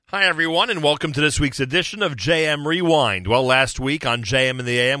Hi, everyone, and welcome to this week's edition of JM Rewind. Well, last week on JM in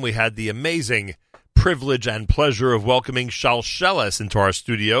the AM, we had the amazing privilege and pleasure of welcoming Shalshelis into our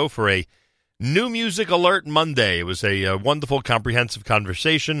studio for a New Music Alert Monday. It was a wonderful, comprehensive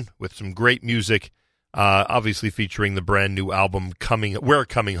conversation with some great music, obviously featuring the brand new album, We're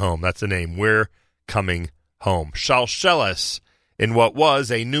Coming Home. That's the name, We're Coming Home. Shalshelis in what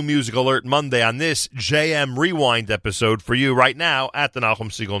was a New Music Alert Monday on this JM Rewind episode for you right now at the Nachum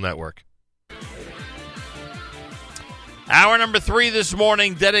Segal Network. Hour number 3 this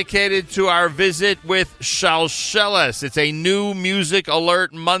morning dedicated to our visit with Shalshelis. It's a New Music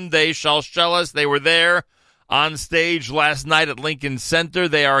Alert Monday. Shalshelis, they were there on stage last night at Lincoln Center.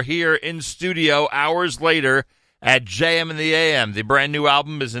 They are here in studio hours later at JM in the AM. The brand new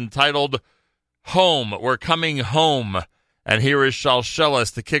album is entitled Home. We're Coming Home. And here is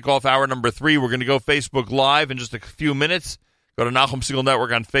Shalshelis to kick off hour number 3. We're going to go Facebook Live in just a few minutes. Go to Nachum Segal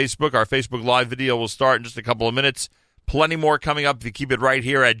Network on Facebook. Our Facebook Live video will start in just a couple of minutes. Plenty more coming up if you keep it right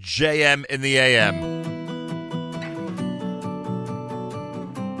here at JM in the AM.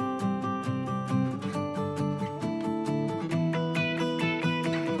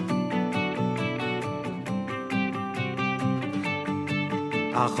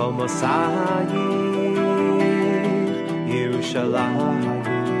 Achol Mosai Yerushalayim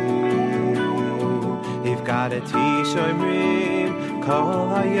Hivgadati Shomrim Kol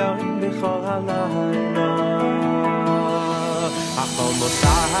Hayom B'chol Halayla Achol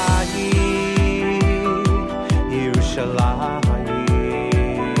Mosai Yerushalayim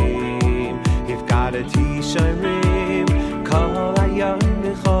Hivgadati Shomrim Kol Hayom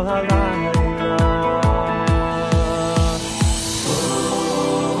B'chol Halayla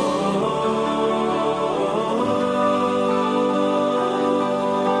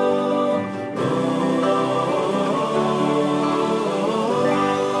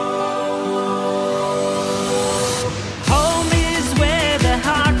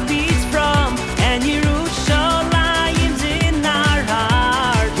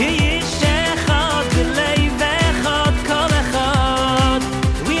Yishechot levecha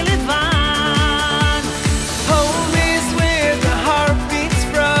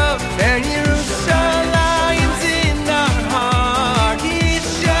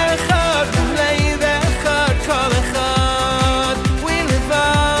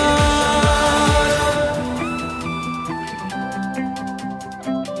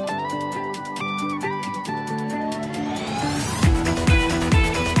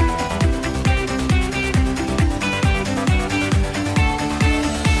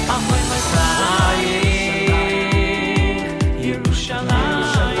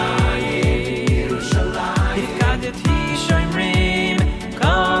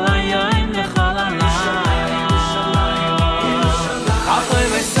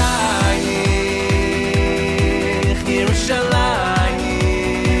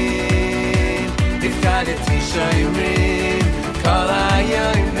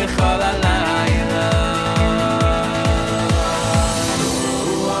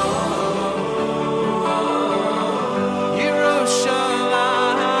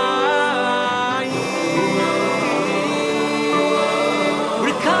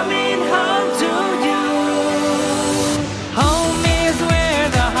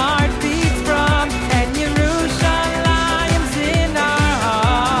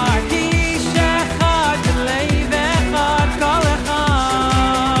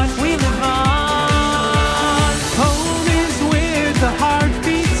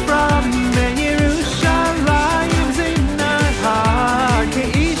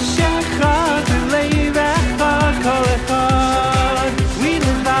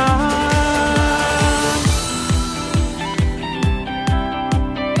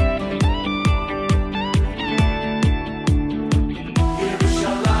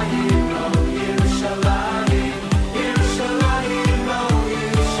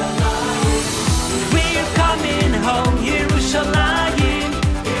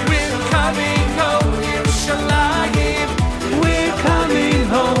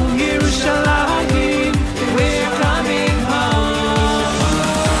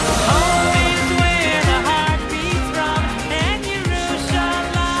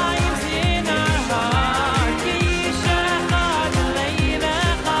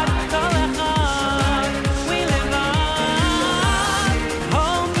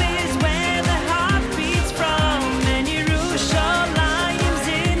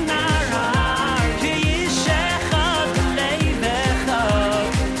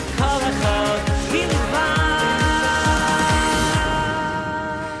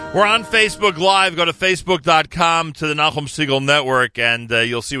We're on Facebook Live. Go to facebook.com to the Nachum Segal Network, and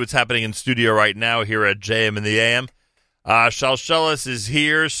you'll see what's happening in studio right now here at JM in the AM. Shalshelis is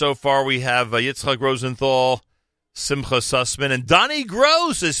here. So far, we have Yitzchak Rosenthal, Simcha Sussman, and Donnie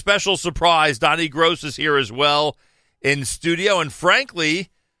Gross, a special surprise. Donnie Gross is here as well in studio, and frankly,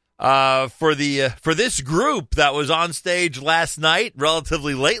 for this group that was on stage last night,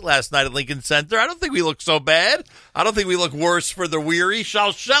 relatively late last night at Lincoln Center, I don't think we look so bad. I don't think we look worse for the weary.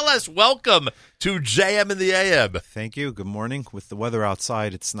 Shalshelis, welcome to JM in the AM. Thank you. Good morning. With the weather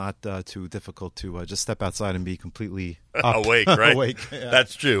outside, it's not too difficult to just step outside and be completely awake, right? Awake. Yeah.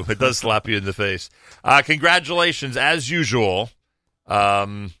 That's true. It does slap you in the face. Congratulations, as usual.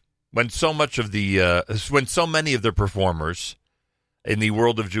 When so many of the performers in the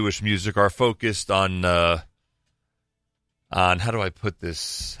world of Jewish music are focused on how do I put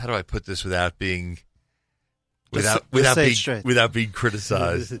this? How do I put this without being without being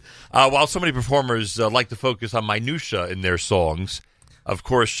criticized? While so many performers like to focus on minutia in their songs, of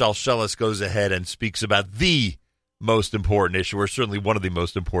course, Shalshelis goes ahead and speaks about the most important issue, or certainly one of the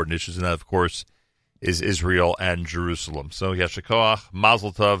most important issues, and that, of course, is Israel and Jerusalem. So, Yasher Koach,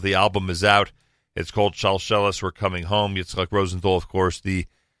 Mazel Tov, the album is out. It's called Shalshelis, We're Coming Home. Yitzchak Rosenthal, of course, the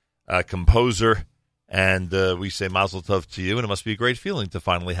composer. And we say Mazel Tov to you, and it must be a great feeling to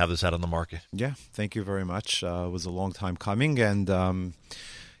finally have this out on the market. Yeah, thank you very much. It was a long time coming, and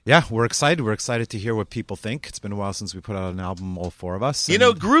we're excited. We're excited to hear what people think. It's been a while since we put out an album, all four of us. You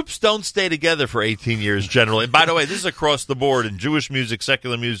know, groups don't stay together for 18 years generally. And by the way, this is across the board in Jewish music,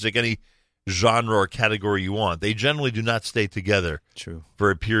 secular music, any genre or category you want. They generally do not stay together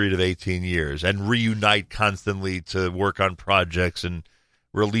for a period of 18 years and reunite constantly to work on projects and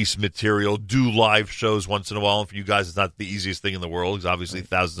release material, do live shows once in a while. And for you guys, it's not the easiest thing in the world because obviously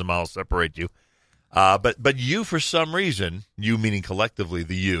thousands of miles separate you. But you, for some reason, you meaning collectively,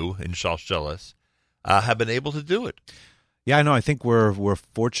 the you in Shalshelis, have been able to do it. Yeah, I know. I think we're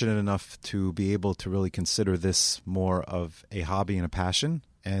fortunate enough to be able to really consider this more of a hobby and a passion.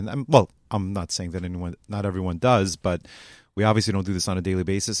 And I'm not saying that not everyone does, but we obviously don't do this on a daily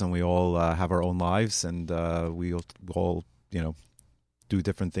basis, and we all have our own lives, and we all do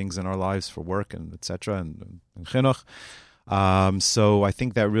different things in our lives for work and etc. and chinuch. So I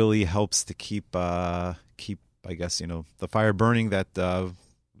think that really helps to keep I guess the fire burning that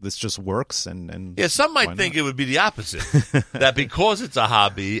this just works. And yeah, some might think it would be the opposite, that because it's a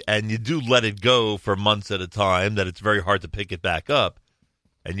hobby and you do let it go for months at a time, that it's very hard to pick it back up.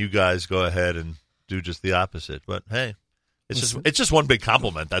 And you guys go ahead and do just the opposite. But hey, it's just one big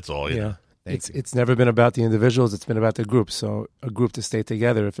compliment. That's all. You know? It's never been about the individuals. It's been about the group. So a group to stay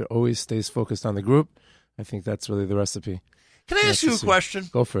together, if it always stays focused on the group, I think that's really the recipe. Can I ask you a question?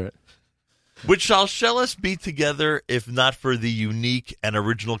 Go for it. Would Shalshelis be together if not for the unique and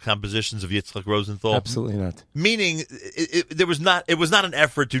original compositions of Yitzchak Rosenthal? Absolutely not. Meaning, it was not an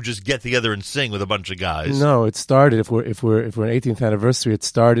effort to just get together and sing with a bunch of guys. No, it started. If we're an 18th anniversary, it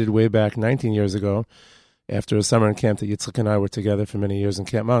started way back 19 years ago, after a summer in camp that Yitzchak and I were together for many years in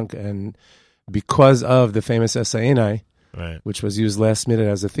Camp Monk, and because of the famous Esainai, right, which was used last minute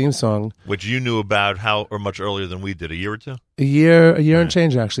as a theme song, which you knew about much earlier than we did, a year or two? A year and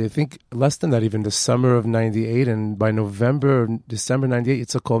change, actually. I think less than that, even the summer of 98, and by November, December 98,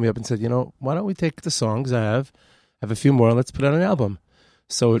 Yitzchak called me up and said, why don't we take the songs I have a few more, and let's put out an album.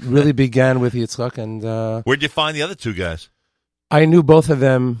 So it really began with Yitzchak. And where'd you find the other two guys? I knew both of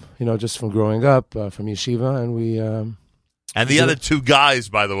them, just from growing up, from yeshiva, and we... and the other two guys,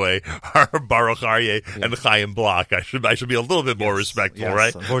 by the way, are Baruch Aryeh and Chaim Block. I should be a little bit more respectful,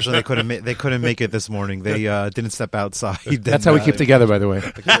 right? Unfortunately, they couldn't make it this morning. They didn't step outside. That's how we keep together, by the way.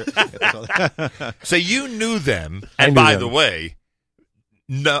 So you knew them, and by the way,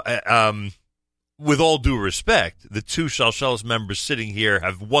 no, with all due respect, the two Shalshelis members sitting here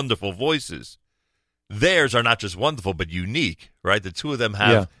have wonderful voices. Theirs are not just wonderful, but unique, right? The two of them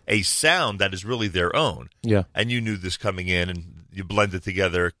have a sound that is really their own. Yeah. And you knew this coming in, and you blend it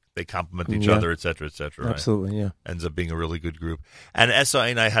together. They complement each other, et cetera, right? Absolutely, yeah. Ends up being a really good group. And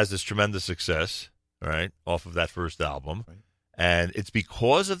Esainai has this tremendous success, right, off of that first album. Right. And it's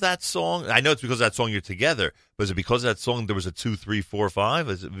because of that song. I know it's because of that song you're together, but is it because of that song there was a 2, 3, 4, 5?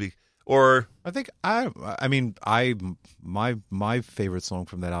 Is it or I think my favorite song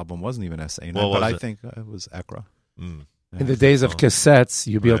from that album wasn't even Esainai, but I think it was Ekra. Mm. In the days of cassettes,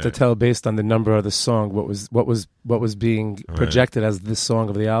 you'd be able to tell based on the number of the song what was being projected as the song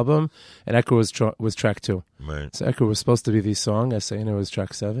of the album, and Ekra was track 2. Right. So Ekra was supposed to be the song. Esainai was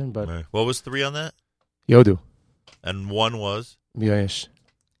track 7, but what was 3 on that? Yodu. And 1 was Miyayesh.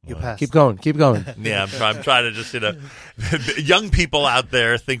 You passed. Keep going. Keep going. Yeah, I'm trying to just, young people out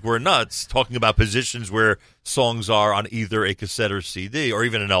there think we're nuts talking about positions where songs are on either a cassette or CD or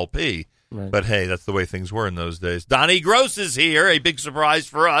even an LP. Right. But hey, that's the way things were in those days. Donnie Gross is here, a big surprise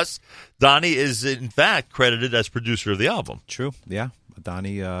for us. Donnie is, in fact, credited as producer of the album. True. Yeah.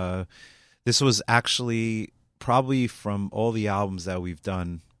 Donnie, this was actually probably from all the albums that we've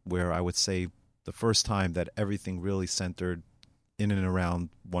done where I would say the first time that everything really centered in and around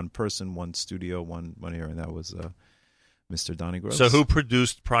one person, one studio, one here, and that was Mr. Donnie Gross. So who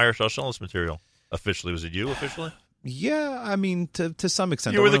produced prior Shalshelis material? Officially, was it you officially? Yeah, I mean, to some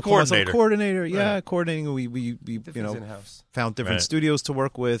extent. You were the coordinator. Coordinator, yeah, Right. coordinating. We in-house. found different Right. studios to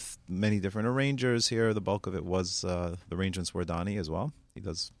work with, many different arrangers here. The bulk of it was the arrangements were Donnie as well. He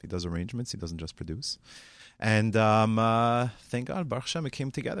does arrangements. He doesn't just produce. And thank God, Baruch Hashem, it came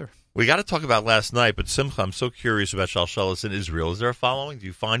together. We got to talk about last night, but Simcha, I'm so curious about Shalshelis in Israel. Is there a following? Do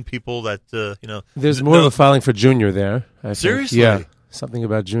you find people that, There's more of a following for Junior there. I think. Seriously? Yeah. Something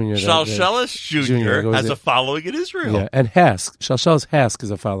about Junior. Shalshelis Junior Jr. goes has in. a following in Israel. Yeah, and Hask. Shalshelis Hask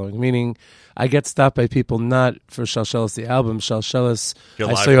is a following, meaning I get stopped by people not for Shalshelis the album. Shalshelis, Your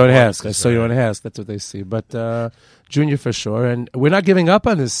I live saw you on Hask. I performances, saw you right. on Hask. That's what they see. But Junior for sure. And we're not giving up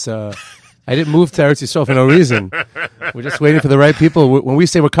on this. I didn't move to Eretz Yisrael for no reason. We're just waiting for the right people. When we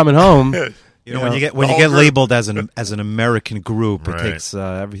say we're coming home, When you get whole group. labeled as an American group, Right. it takes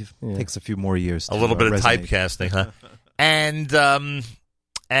takes a few more years. A little bit of resonate. typecasting, huh? And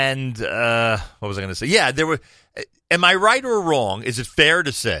what was I going to say? Yeah, there were. Am I right or wrong? Is it fair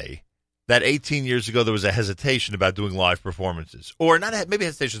to say that 18 years ago there was a hesitation about doing live performances, or not? Maybe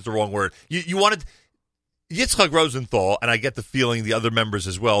hesitation is the wrong word. You wanted Yitzchak Rosenthal, and I get the feeling the other members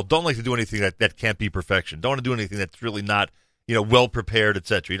as well don't like to do anything that can't be perfection. Don't want to do anything that's really not well prepared,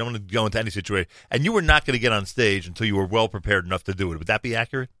 etc. You don't want to go into any situation, and you were not going to get on stage until you were well prepared enough to do it. Would that be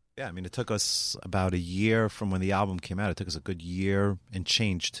accurate? Yeah, I mean, it took us about a year from when the album came out. It took us a good year and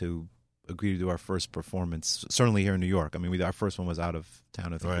change to agree to do our first performance, certainly here in New York. I mean, our first one was out of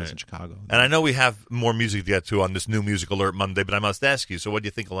town. I think it was in Chicago. And I know we have more music to get to on this new Music Alert Monday, but I must ask you, so what do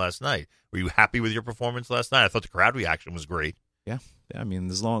you think of last night? Were you happy with your performance last night? I thought the crowd reaction was great. Yeah, I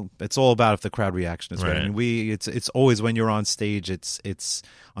mean, it's all about if the crowd reaction is right. I mean, it's always when you're on stage, it's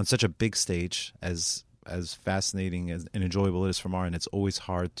on such a big stage as fascinating and enjoyable it is from our end. It's always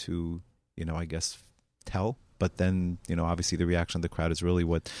hard to, I guess, tell. But then, obviously the reaction of the crowd is really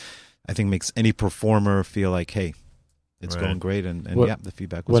what I think makes any performer feel like, hey, it's going great. And the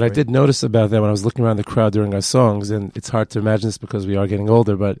feedback was what great. I did notice about that when I was looking around the crowd during our songs, and it's hard to imagine this because we are getting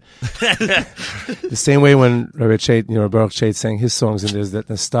older, but the same way when Rabbi Chait, Baruch Chait sang his songs and there's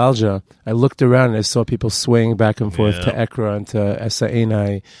that nostalgia, I looked around and I saw people swaying back and forth to Ekra and to Esa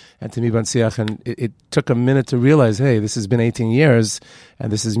Einai and to Mi Bansiach, and it took a minute to realize, hey, this has been 18 years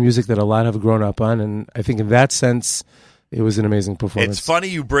and this is music that a lot have grown up on, and I think in that sense, it was an amazing performance. It's funny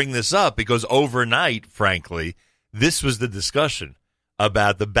you bring this up because overnight, frankly, this was the discussion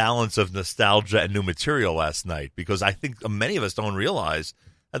about the balance of nostalgia and new material last night, because I think many of us don't realize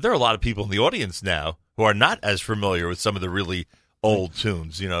that there are a lot of people in the audience now who are not as familiar with some of the really old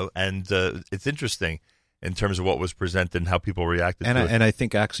tunes, and it's interesting in terms of what was presented and how people reacted to it. And I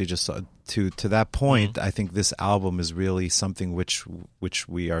think actually just to that point, I think this album is really something which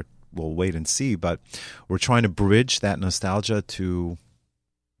we'll wait and see, but we're trying to bridge that nostalgia to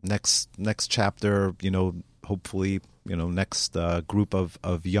next chapter, hopefully, next group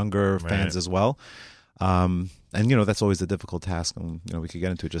of younger fans as well. And, that's always a difficult task. And, we could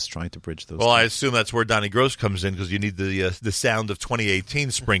get into just trying to bridge those. Well, I assume that's where Donnie Gross comes in, because you need the sound of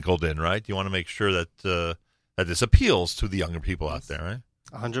 2018 sprinkled in, right? You want to make sure that that this appeals to the younger people out there, right?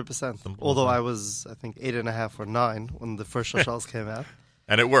 100%. Although I was, I think, 8.5 or 9 when the first Shalshelis came out.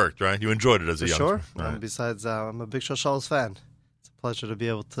 And it worked, right? You enjoyed it as a youngster. Sure. Right. And besides, I'm a big Shalshelis fan. It's a pleasure to be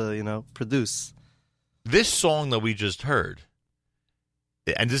able to, produce. This song that we just heard,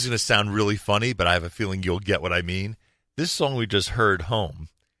 and this is going to sound really funny, but I have a feeling you'll get what I mean. This song we just heard, Home,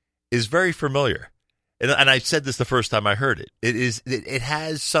 is very familiar. And I said this the first time I heard it. It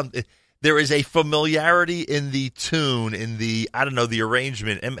has something. There is a familiarity in the tune, in the, the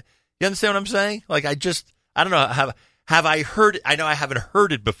arrangement. You understand what I'm saying? Like, I don't know. Have I heard it? I know I haven't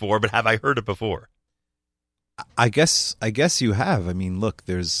heard it before, but have I heard it before? I guess you have. I mean, look,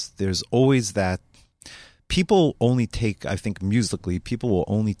 there's always that. People only take, I think musically, people will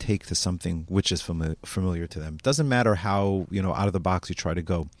only take to something which is familiar to them. Doesn't matter how, out of the box you try to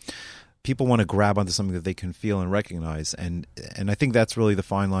go. People want to grab onto something that they can feel and recognize. And I think that's really the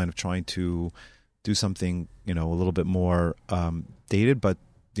fine line of trying to do something, a little bit more dated, but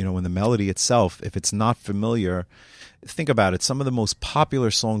in the melody itself, if it's not familiar, think about it. Some of the most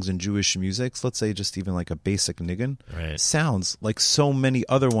popular songs in Jewish music, let's say just even like a basic niggun, sounds like so many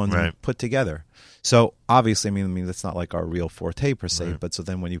other ones put together. So obviously, I mean, that's not like our real forte per se. But so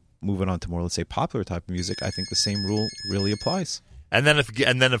then when you move it on to more, let's say, popular type of music, I think the same rule really applies. And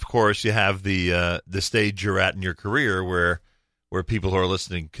then of course you have the stage you're at in your career where people who are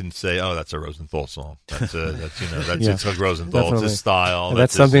listening can say, "Oh, that's a Rosenthal song. That's Yitzhak Rosenthal. Definitely. It's his style." And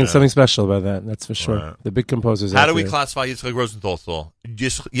that's something special about that. That's for sure. Right. The big composers. How out do we there. classify Yitzhak Rosenthal song?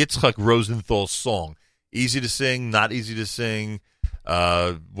 Yitzhak Rosenthal song. Easy to sing, not easy to sing.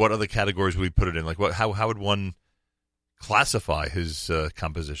 What other categories would we put it in? Like how would one classify his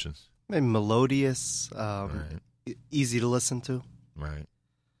compositions? Maybe melodious, easy to listen to. Right.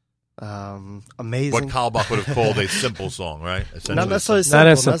 Amazing. What Kalbach would have called a simple song, right? Not necessarily simple. Not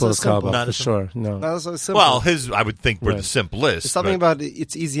as simple as simple. Kalbach, for sure. No. Not necessarily simple. Well, his I would think were the simplest. It's something but- about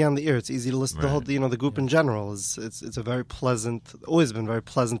it's easy on the ear. It's easy to listen to. The whole, the group in general is it's a very pleasant. Always been very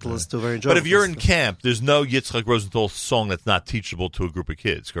pleasant to listen to. Very enjoyable. But if you're to in listen to. camp, there's no Yitzhak Rosenthal song that's not teachable to a group of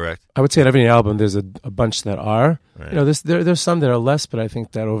kids, correct? I would say at every album there's a bunch that are. Right. There's some that are less, but I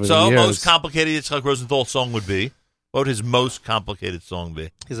think that over the So years. most complicated Yitzhak Rosenthal song would be? What would his most complicated song be?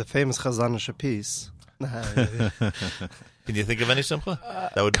 He's a famous Chazanish piece. Can you think of any simpler?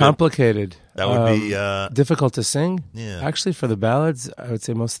 That would complicated. That would be difficult to sing. Yeah. Actually, for the ballads, I would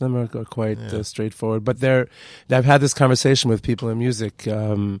say most of them are quite straightforward. But I've had this conversation with people in music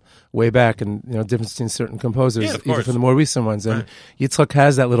way back, and difference between certain composers, Yeah, of even course. from the more recent ones. And Yitzhak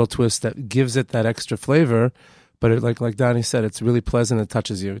has that little twist that gives it that extra flavor. But like Donnie said, it's really pleasant. It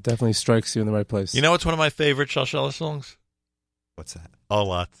touches you. It definitely strikes you in the right place. You know what's one of my favorite Shalshela songs? What's that? A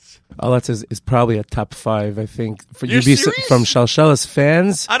lot. Alatz is probably a top 5, I think. You're serious? From Shalshela's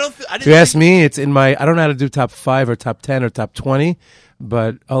fans. I didn't If you ask me, it's in my. I don't know how to do top 5 or top 10 or top 20,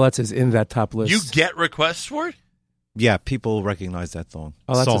 but Alatz is in that top list. You get requests for it? Yeah, people recognize that song.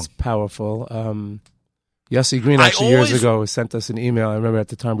 Alatz is powerful. Yossi Green actually years ago sent us an email. I remember at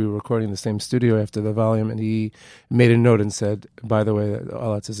the time we were recording in the same studio after the volume, and he made a note and said, "By the way,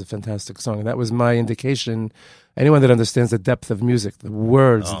 Alatz is a fantastic song." And that was my indication. Anyone that understands the depth of music, the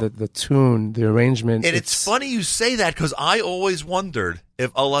words, the tune, the arrangement. And it's funny you say that because I always wondered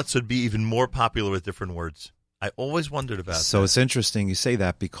if Alatz would be even more popular with different words. I always wondered about that. So it's interesting you say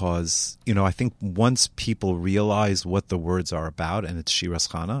that because, I think once people realize what the words are about, and it's Shiras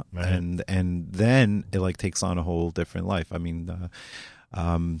Chana, and then it takes on a whole different life. I mean,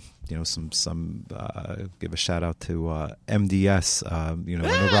 give a shout out to MDS,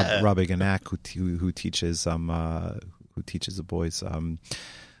 Rabbi Ganak who teaches the boys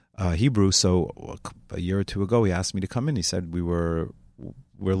Hebrew. So a year or two ago, he asked me to come in. He said we're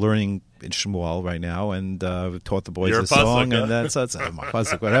learning in Shmuel right now, and taught the boys You're a song, and that's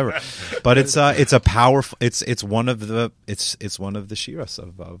whatever. But it's a powerful. It's one of the shiras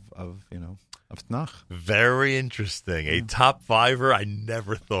of Tanakh. Very interesting. A top 5er, I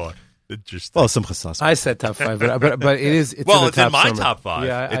never thought. Interesting. Well, Simchas Sas. I said top 5, but it is. It's well, in it's in my somewhere. top 5.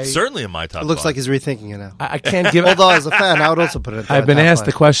 Yeah, it's certainly in my top 5. It looks like he's rethinking it now. I can't give. Although as a fan, I would also put it. I've been asked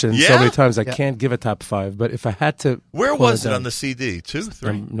the question so Yeah? many times. I can't give a top 5, but if I had to, Where pull was it down, on the CD? 2,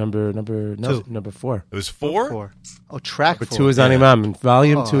 3? number 4. It was 4? 4. Oh, track But 4. 2 is on Imam, and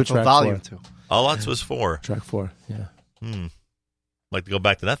volume 2, so track volume 4. 2. Alatz was 4. Track 4. Yeah. Like to go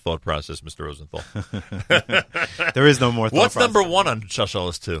back to that thought process, Mr. Rosenthal. There is no more. What's number 1 on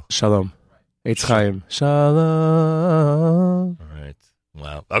Shalshela's 2? Shalom. Eitz Chaim. Shalom. All right.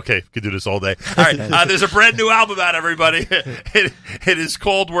 Wow. Okay, could do this all day. All right, there's a brand new album out, everybody. It is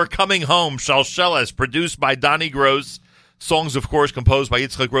called "We're Coming Home." Shalsheles, produced by Donnie Gross. Songs, of course, composed by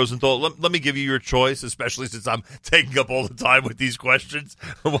Yitzhak Rosenthal. Let me give you your choice, especially since I'm taking up all the time with these questions.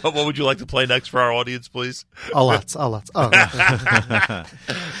 What would you like to play next for our audience, please? Alatz.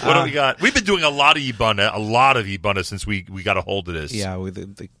 What do we got? We've been doing a lot of Yibana since we got a hold of this. Yeah,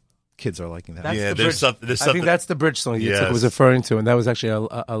 the kids are liking that. That's Yeah, the there's bridge. something. There's I something. think that's the bridge song Yitzhak Yes. was referring to, and that was actually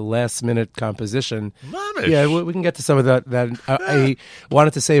a last-minute composition. Mamish. Yeah, we can get to some of that. I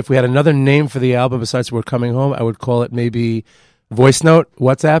wanted to say if we had another name for the album besides "We're Coming Home," I would call it maybe Voice Note,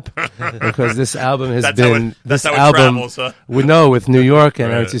 WhatsApp, because this album has That's been how it travels, huh? with New York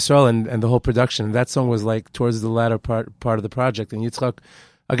and Right. Eretz Yisrael and the whole production. That song was like towards the latter part of the project, and Yitzhak.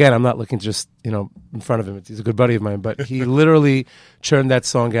 Again, I'm not looking just, in front of him. He's a good buddy of mine, but he literally churned that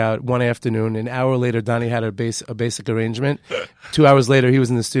song out one afternoon. An hour later, Donnie had a basic arrangement. 2 hours later, he was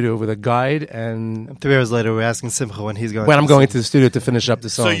in the studio with a guide, and 3 hours later, we're asking Simcha when he's going. when I'm going to the studio to finish up the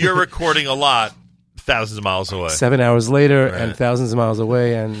song. So you're recording a lot, thousands of miles away. 7 hours later Right. and thousands of miles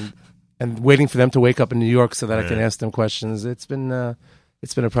away, and waiting for them to wake up in New York so that I can Right. ask them questions. It's been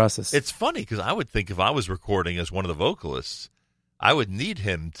it's been a process. It's funny because I would think if I was recording as one of the vocalists, I would need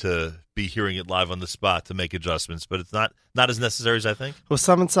him to be hearing it live on the spot to make adjustments, but it's not as necessary as I think. Well,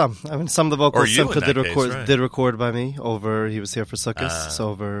 some and some. I mean, some of the vocals Or you Simcha in did that record case, right. did record by me over. He was here for Sukkot, so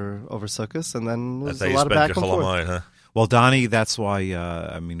over Sukkot, and then That's there's how a you lot of spend back and forth. Cholamayit, huh? Well, Donnie, that's why,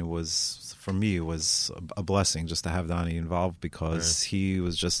 it was, for me, it was a blessing just to have Donnie involved because he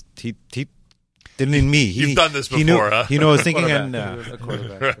was just, he didn't need me. You've done this he before, knew, huh? He knew I was thinking, and A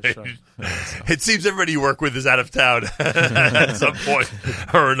quarterback, for sure. It seems everybody you work with is out of town at some point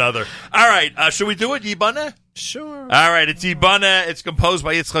or another. All right, should we do it, Yibana? sure. All right, it's Yibana. It's composed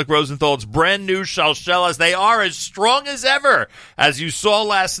by Yitzchak Rosenthal. It's brand new Shalshelas. They are as strong as ever, as you saw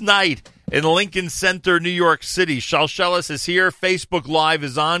last night in Lincoln Center, New York City. Shalshelas is here. Facebook Live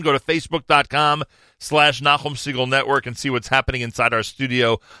is on. Go to facebook.com/Nachum Segal Network and see what's happening inside our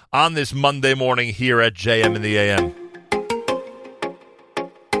studio on this Monday morning here at JM in the AM.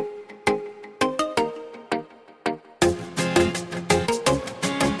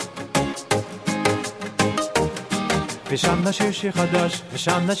 ושם נשיר שיר חדש,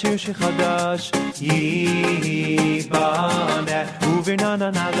 ושם נשיר שיר חדש, ייבנה,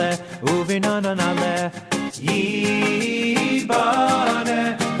 וברננה נעלה, וברננה נעלה, ייבנה,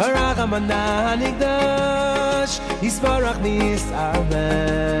 הרחמנה נקדש, יסברך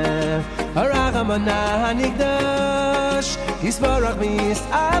מישראל, הרחמנה נקדש, יסברך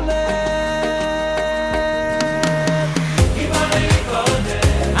מישראל.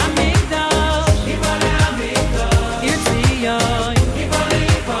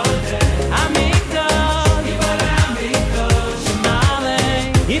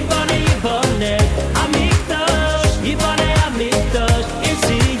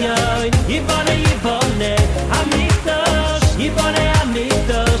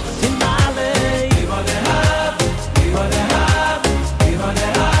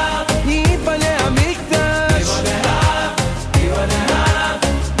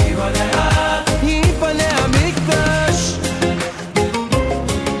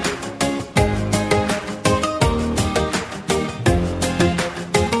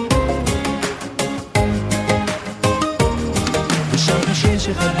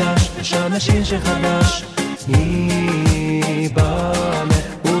 שיר שחדש ייבנה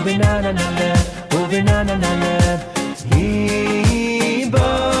ובננה נעלה ובננה נעלה ייבנה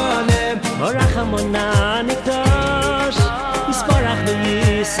הרחמנה נקדש יסברך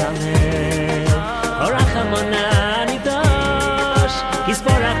ויסלם הרחמנה נקדש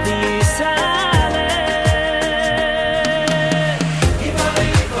יסברך ויסלם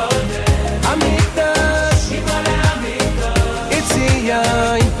המקדש it's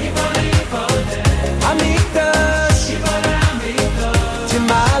yain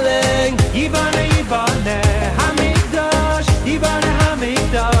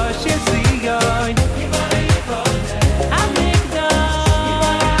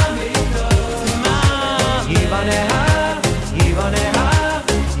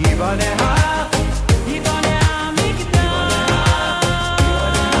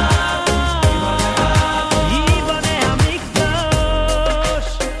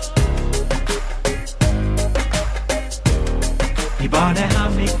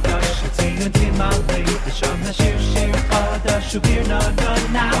Shubir na na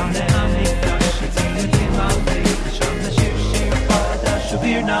na na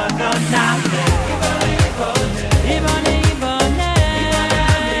Shubir na na na Ibane ibane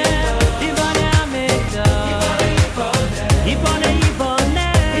Ibane amida Ibane ibane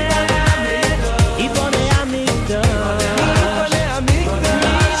Ibane amida Ibane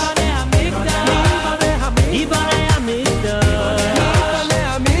amida Ibane amida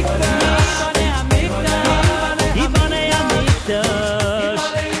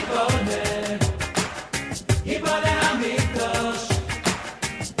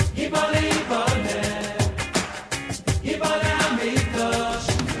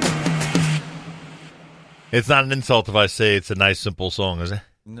It's not an insult if I say it's a nice, simple song, is it?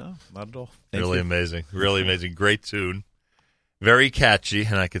 No, not at all. Really amazing. Really amazing. Great tune. Very catchy,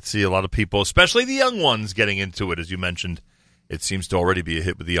 and I could see a lot of people, especially the young ones, getting into it. As you mentioned, it seems to already be a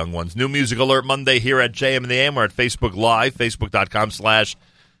hit with the young ones. New Music Alert Monday here at JM in the AM. We're at Facebook Live, facebook.com/Nachum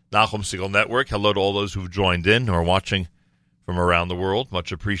Segal Network. Hello to all those who've joined in or are watching from around the world.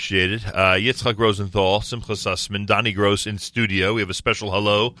 Much appreciated. Yitzchak Rosenthal, Simcha Sussman, Donnie Gross in studio. We have a special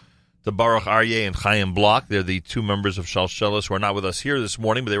hello to Baruch Aryeh and Chaim Block. They're the two members of Shalshelas who are not with us here this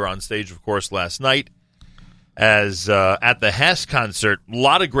morning, but they were on stage, of course, last night. As at the Haas concert, a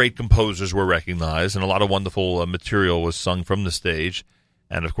lot of great composers were recognized, and a lot of wonderful material was sung from the stage.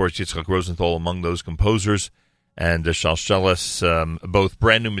 And, of course, Yitzchak Rosenthal among those composers. and Shalshelis, both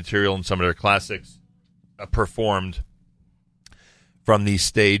brand new material and some of their classics, performed from the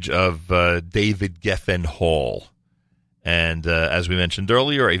stage of David Geffen Hall. And as we mentioned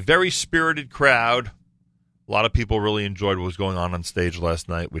earlier, a very spirited crowd. A lot of people really enjoyed what was going on stage last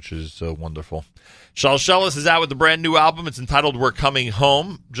night, which is wonderful. Shalshelis is out with the brand new album. It's entitled We're Coming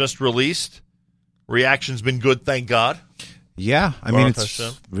Home, just released. Reaction's been good, thank God. Yeah, I mean,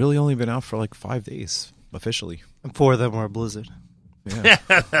 it's really only been out for like 5 days, officially. And 4 of them were a blizzard. Yeah,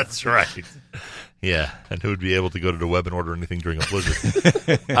 that's right. Yeah, and who would be able to go to the web and order anything during a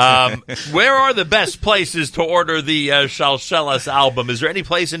blizzard? Where are the best places to order the Shalshelis album? Is there any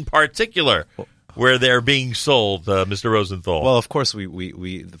place in particular where they're being sold, Mr. Rosenthal? Well, of course,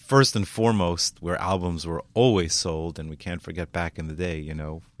 we first and foremost, where albums were always sold, and we can't forget back in the day,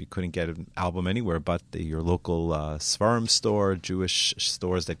 we couldn't get an album anywhere but your local Svarim store, Jewish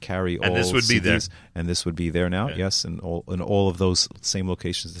stores that carry all CDs. And this would be there. And this would be there now, yes, and all of those same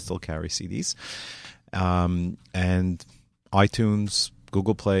locations that still carry CDs. And iTunes,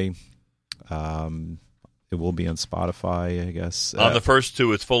 Google Play, it will be on Spotify, I guess. On the first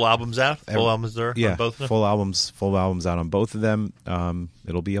 2, it's full albums out? Full albums there on both of them? Full albums out on both of them.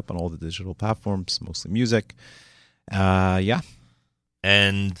 It'll be up on all the digital platforms, mostly music. Yeah.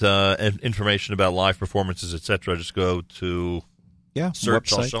 And information about live performances, etc. Just go to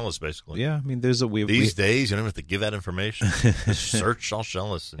search Shalshelis, basically. Yeah, I mean, there's a... These days, you don't have to give out information. Just search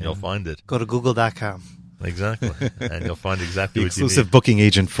Shalshelis, and you'll find it. Go to google.com. Exactly. And you'll find exactly the what you need. Exclusive booking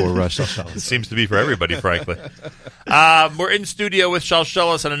agent for Shalshelis. It seems to be for everybody, frankly. We're in studio with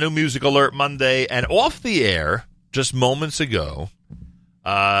Shalshelis on a new Music Alert Monday, and off the air, just moments ago,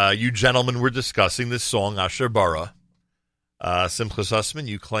 you gentlemen were discussing this song, Asher Bara. Simcha Sussman,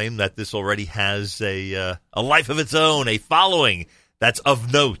 you claim that this already has a life of its own, a following that's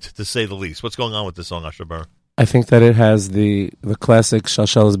of note, to say the least. What's going on with this song, Asher Bara? I think that it has the classic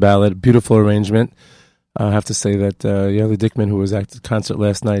Shalshelis ballad, beautiful arrangement. I have to say that Yaeli Dickman, who was at the concert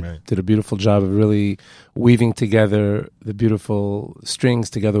last night, did a beautiful job of really weaving together the beautiful strings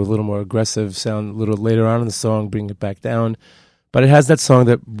together with a little more aggressive sound a little later on in the song, bringing it back down. But it has that song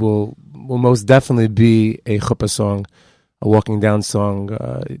that will most definitely be a chuppah song, a walking down song,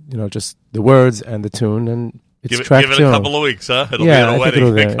 just the words and the tune. And it's track 2. Give it a couple of weeks, huh? It'll be at a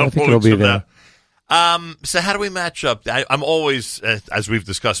wedding I think it'll be there. So how do we match up? I'm always, as we've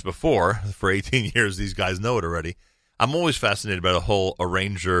discussed before, for 18 years, these guys know it already. I'm always fascinated by the whole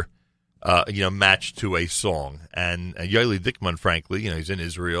arranger, match to a song. And Yaeli Dickman, frankly, he's in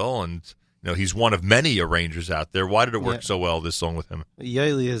Israel, and he's one of many arrangers out there. Why did it work so well, this song with him?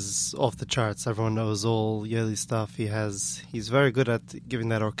 Yaeli is off the charts. Everyone knows all Yaeli stuff. He's very good at giving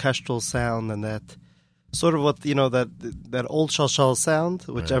that orchestral sound and that sort of what that old Shalshelis sound,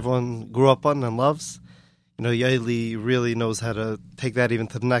 which everyone grew up on and loves. Yaeli really knows how to take that even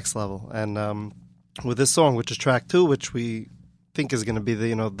to the next level. And with this song, which is track 2, which we think is going to be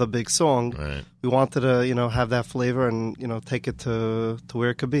the big song, we wanted to have that flavor and take it to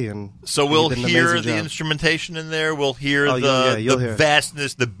where it could be. And so we'll hear the instrumentation in there. We'll hear the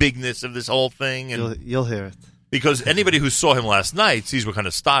vastness, the bigness of this whole thing, and you'll hear it. Because anybody who saw him last night sees what kind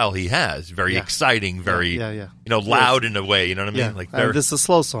of style he has. Very exciting, very loud in a way. You know what I mean? Like this is a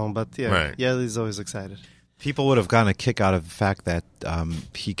slow song, but he's always excited. People would have gotten a kick out of the fact that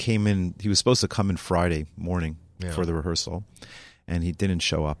he was supposed to come in Friday morning for the rehearsal, and he didn't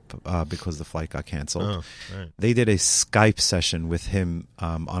show up because the flight got canceled. Oh, right. They did a Skype session with him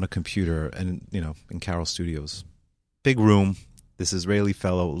on a computer and in Carol Studios. Big room. This Israeli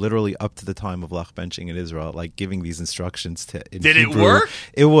fellow, literally up to the time of Lach benching in Israel, like giving these instructions in Did Hebrew.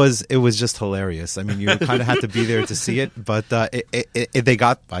 It work? It was just hilarious. I mean, you kind of had to be there to see it, but it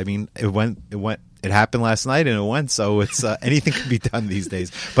happened last night and it went. So it's anything can be done these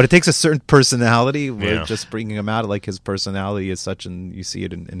days. But it takes a certain personality. We're just bringing him out, like his personality is such, and you see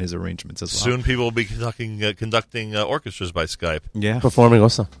it in his arrangements as well. Soon people will be conducting orchestras by Skype. Yeah, performing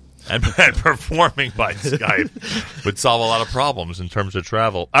also. And performing by Skype would solve a lot of problems in terms of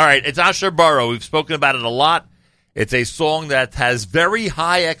travel. All right, it's Asher Bara. We've spoken about it a lot. It's a song that has very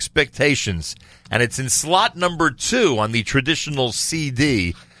high expectations, and it's in slot number 2 on the traditional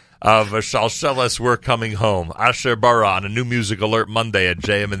CD of Shalshelis, We're Coming Home. Asher Bara on a new Music Alert Monday at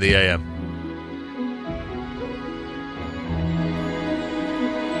JM in the AM.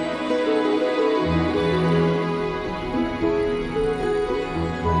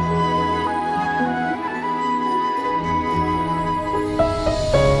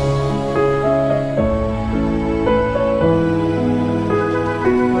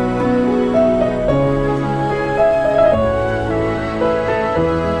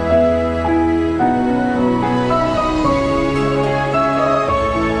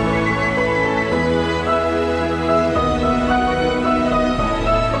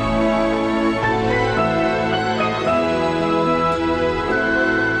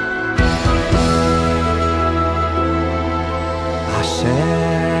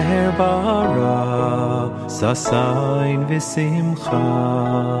 bara sasain v'simcha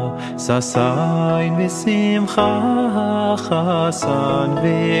sasain v'simcha chasan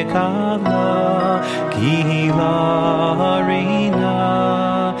v'kala kihila harina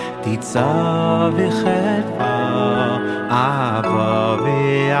titza v'chetva ava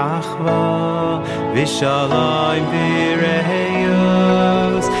v'achva v'shalayim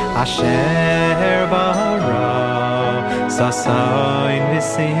v'reyus asher bara sasain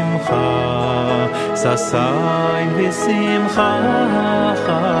v'simcha sasain v'simcha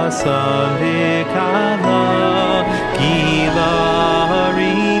chasan v'kala kila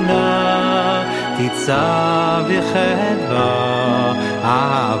harina titza v'chedva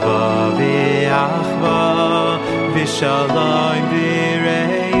ava v'achva v'shalayim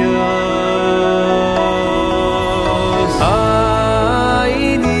v'reyus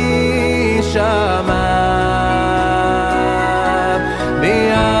Aini shama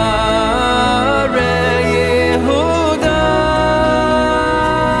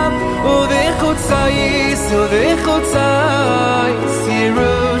V'chutzayis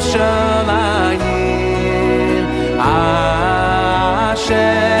Yerushalayim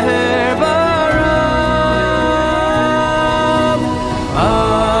Asher baram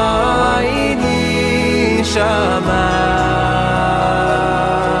Aini shama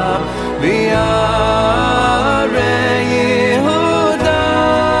V'yarei Yehuda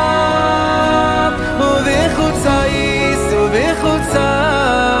V'chutzayis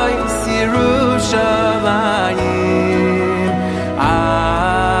Yerushalayim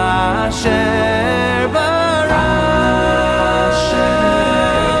Asher baram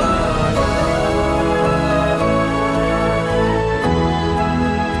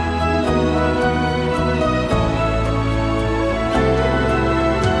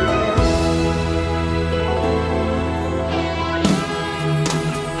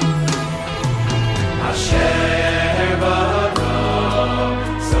Asher baram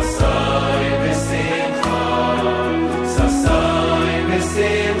sasayin v'simcha sasayin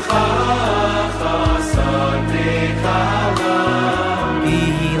v'simcha chasan v'kala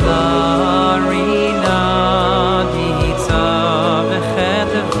Ila rina ditza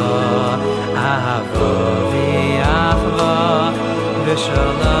v'chetva ava v'achva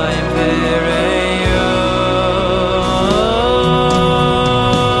v'shalayim v'reyus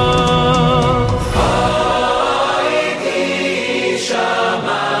Aini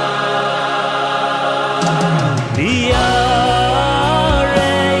shama V'yarei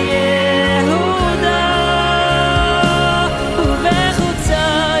Yehuda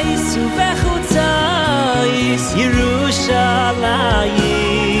V'chutzayis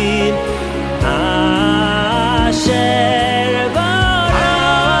Yerushalayim Asher baram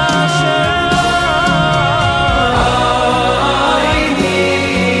Aini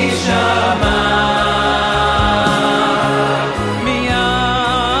shama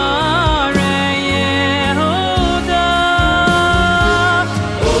V'yarei Yehuda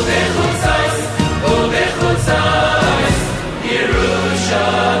V'chutzayis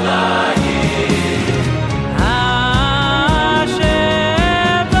Yerushalayim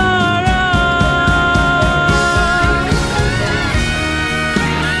Asher baram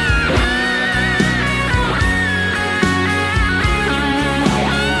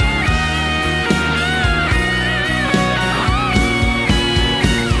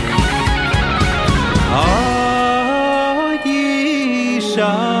Aini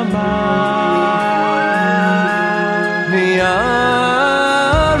shama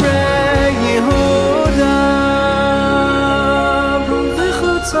V'yarei Yehuda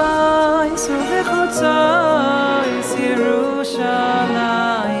V'chutzayis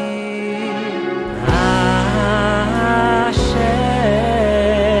Yerushalayim Asher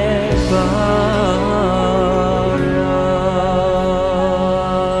baram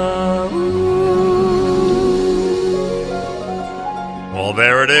Well,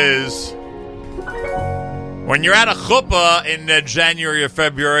 there it is. When you're at a chuppah in January or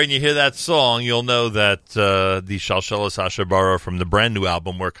February and you hear that song, you'll know that the Shalshelis Hashabara from the brand new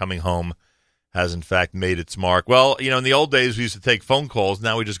album, We're Coming Home, has in fact made its mark. Well, you know, in the old days we used to take phone calls.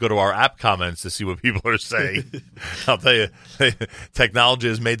 Now we just go to our app comments to see what people are saying. I'll tell you, technology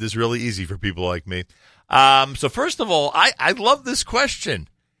has made this really easy for people like me. So first of all, I love this question.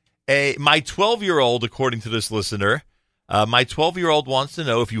 My 12-year-old, according to this listener, my 12-year-old wants to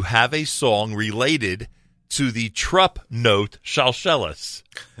know if you have a song related to the Trupp note Shalshelis.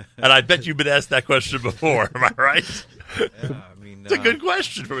 And I bet you've been asked that question before. Am I right? Yeah, I mean, It's a good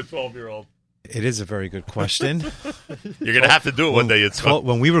question for a 12-year-old. It is a very good question. You're going to have to do it one day. It's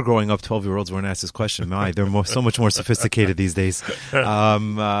When we were growing up, 12-year-olds weren't asked this question. They're so much more sophisticated these days. So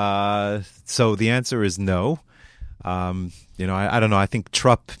the answer is no. I don't know. I think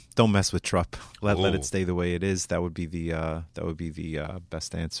Trupp. Don't mess with Trupp. Let it stay the way it is. That would be the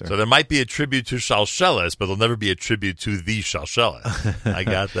best answer. So there might be a tribute to Shalsheles, but there'll never be a tribute to the Shalsheles. I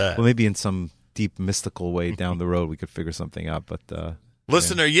got that. Well, maybe in some deep mystical way down the road we could figure something out. But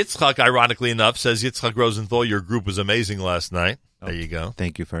listener Yitzchak, ironically enough, says Yitzchak Rosenthal, your group was amazing last night. There you go.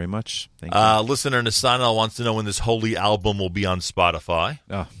 Thank you very much. Thank you. Listener Nisanel wants to know when this holy album will be on Spotify.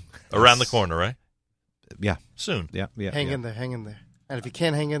 Oh, around the corner, right? Yeah. Soon. Yeah. Hang in there. And if you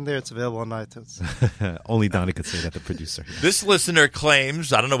can't hang in there, it's available on iTunes. Only Donnie could say that, the producer. This listener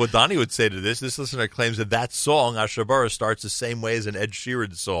claims, I don't know what Donnie would say to this, listener claims that song, Asher Bara, starts the same way as an Ed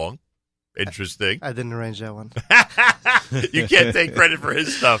Sheeran song. Interesting. I didn't arrange that one. You can't take credit for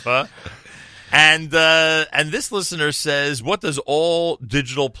his stuff, huh? And this listener says, what does all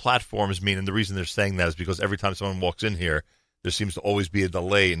digital platforms mean? And the reason they're saying that is because every time someone walks in here, there seems to always be a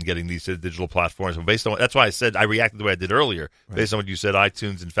delay in getting these digital platforms. And based on that's why I said I reacted the way I did earlier. Right. Based on what you said,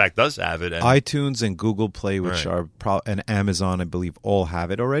 iTunes in fact does have it. And iTunes and Google Play, which are and Amazon, I believe, all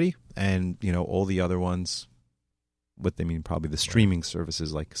have it already. And all the other ones, what they mean, probably the streaming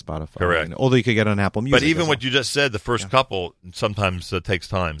services like Spotify. Correct. Although you could get on Apple Music. But even what you just said, the first couple sometimes takes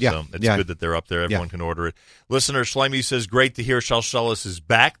time. Yeah. So it's good that they're up there. Everyone can order it. Listener Shlomi says, great to hear Shalsheles is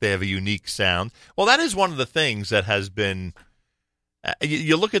back. They have a unique sound. Well, that is one of the things that has been.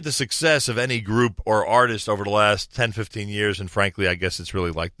 You look at the success of any group or artist over the last 10, 15 years, and frankly, I guess it's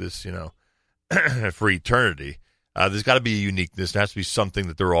really like this, for eternity. There's got to be a uniqueness. There has to be something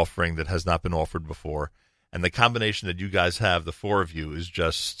that they're offering that has not been offered before. And the combination that you guys have, the four of you, is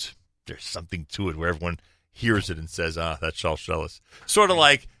just, there's something to it where everyone hears it and says, that's Shalsheles. Sort of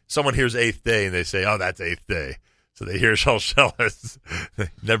like someone hears Eighth Day and they say, oh, that's Eighth Day. So they hear Shalsheles.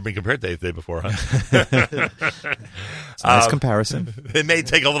 Never been compared to Eighth Day before, huh? It's a nice comparison. It may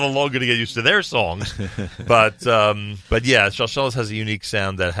take a little longer to get used to their songs, but yeah, Shalsheles has a unique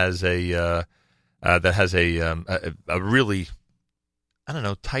sound that has a really, I don't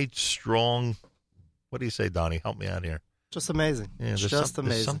know, tight, strong. What do you say, Donnie? Help me out here. Just amazing. Yeah, just amazing.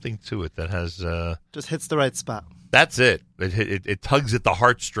 There's something to it that has just hits the right spot. That's it. It tugs at the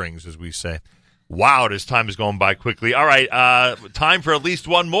heartstrings, as we say. Wow, this time is going by quickly. All right, time for at least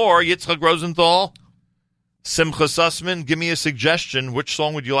one more. Yitzchak Rosenthal, Simcha Sussman, give me a suggestion. Which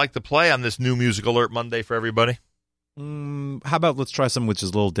song would you like to play on this new Music Alert Monday for everybody? How about let's try something which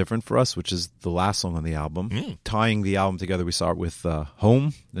is a little different for us, which is the last song on the album. Tying the album together, we start with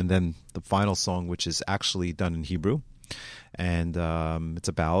Home, and then the final song, which is actually done in Hebrew. And it's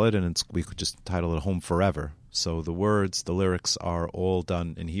a ballad, and we could just title it Home Forever. So the words, the lyrics are all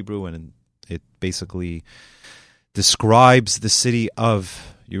done in Hebrew, and it basically describes the city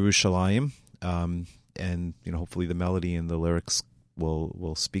of Yerushalayim, and hopefully the melody and the lyrics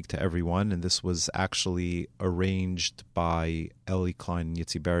will speak to everyone. And this was actually arranged by Eli Klein and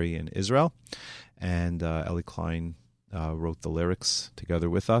Yitzi Berry in Israel, and Eli Klein wrote the lyrics together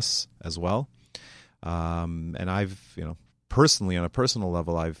with us as well. And I've personally, on a personal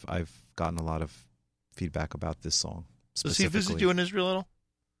level, I've gotten a lot of feedback about this song. Does he visit you in Israel at all?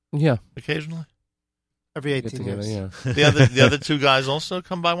 Yeah, occasionally. Every 18 years. Yeah. The other two guys also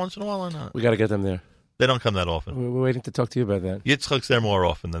come by once in a while or not? We got to get them there. They don't come that often. We're waiting to talk to you about that. Yitzchak's there more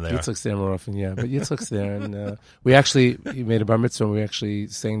often than they are. Yitzchak's there more often, yeah. But Yitzchak's there. And he made a bar mitzvah, and we actually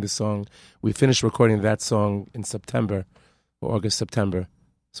sang the song. We finished recording that song in September, or August, September.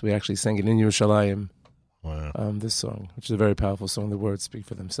 So we actually sang it in Yerushalayim. Wow. This song, which is a very powerful song. The words speak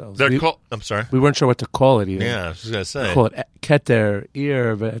for themselves. I'm sorry. We weren't sure what to call it even. Yeah, I was going to say. We call it Keter,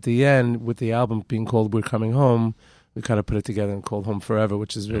 ear, but at the end, with the album being called We're Coming Home, we kind of put it together and called Home Forever,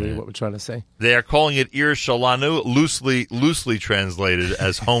 which is really what we're trying to say. They are calling it Ir Shalanu, loosely translated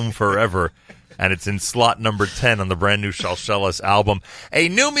as Home Forever, and it's in slot number 10 on the brand new Shalsheles album. A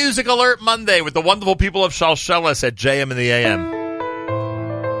new Music Alert Monday with the wonderful people of Shalsheles at JM in the AM.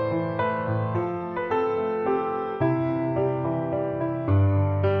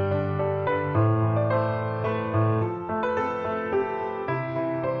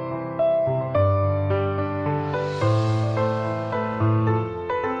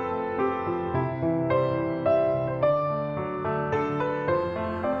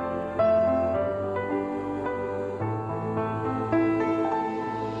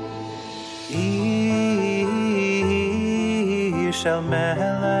 shel melech,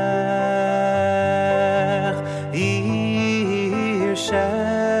 ir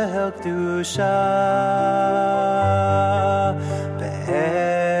shel kedusha,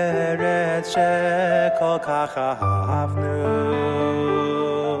 be'eretz שכל כך אהבנו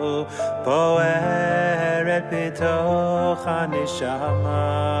בוערת בתוך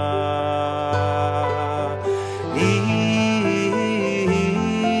הנשמה עיר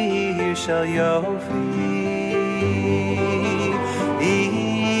של יופי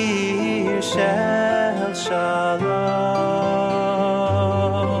עיר של שלום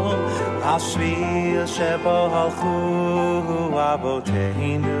על שביל שבו הלכו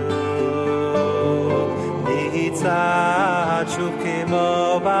אבותינו ניצת שוב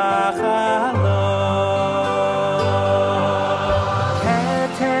כמו בחלום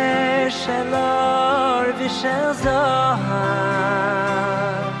כתר של אור ושל זוהר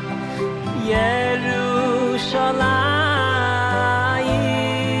ירושלים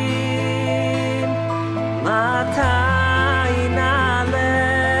מתי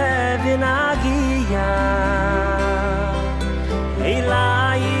נעלה ונגיע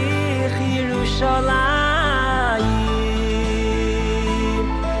אלייך ירושלים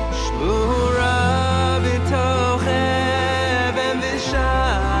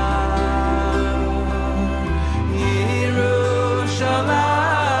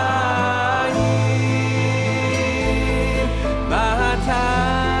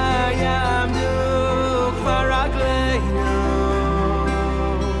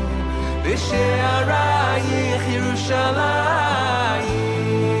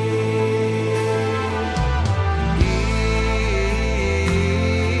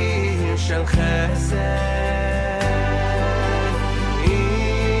עיר של חסד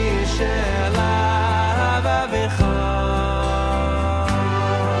עיר של אהבה וחום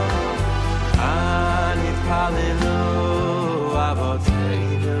כאן התפללו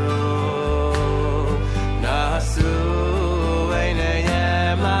אבותינו נשאו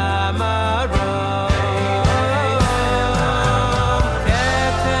עיניהם למרום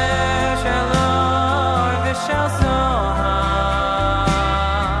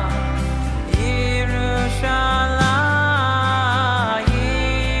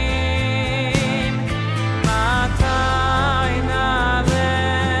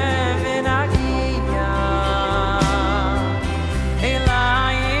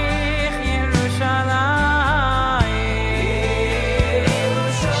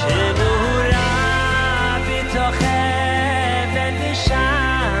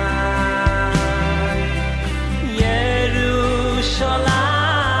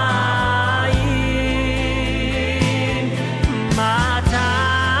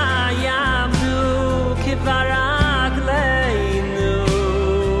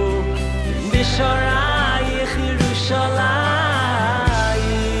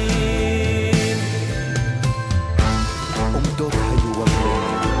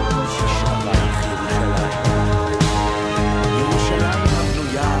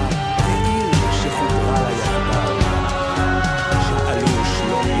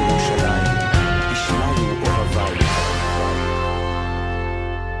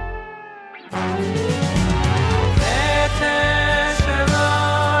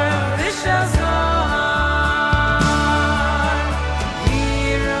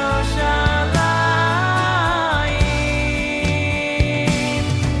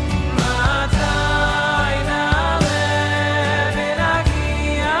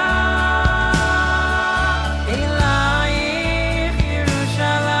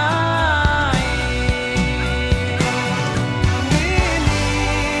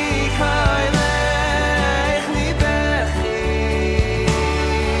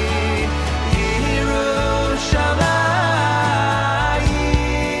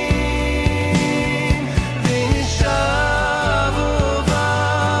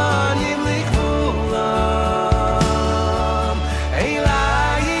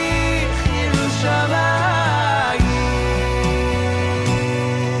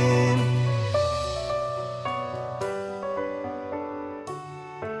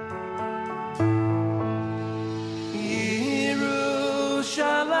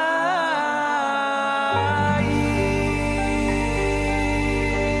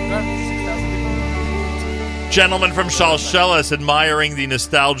Gentlemen from Shalshelis admiring the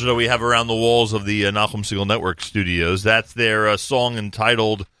nostalgia we have around the walls of the Nachum Segal Network studios. That's their song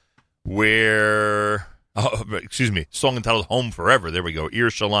entitled song entitled Home Forever. There we go. Ir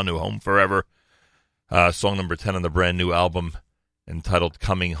Shalanu, Home Forever. Song number 10 on the brand new album entitled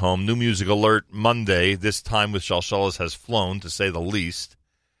Coming Home. New Music Alert Monday. This time with Shalshelis has flown, to say the least.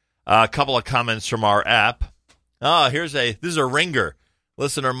 A couple of comments from our app. This is a ringer.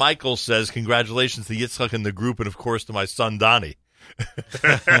 Listener Michael says, congratulations to Yitzchak and the group, and of course to my son Donnie.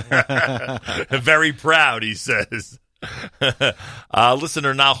 Very proud, he says.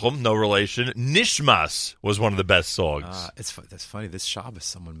 Listener Nachum, no relation. Nishmas was one of the best songs. That's funny. This Shabbos,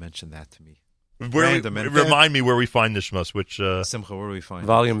 someone mentioned that to me. Remind me where we find Nishmas. Which Simcha, where do we find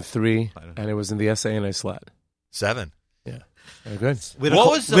Volume 3, and it was in the S.A.N.A. slot. 7. Yeah, very good. We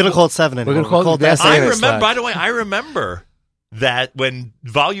don't call it 7 anymore. We're gonna call it the I S.A.N.A. remember. slot. By the way, I remember that when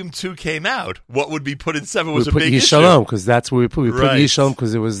Volume 2 came out, what would be put in 7 was we a put big issue. Yishalom because that's where we put. We put Right. Yishalom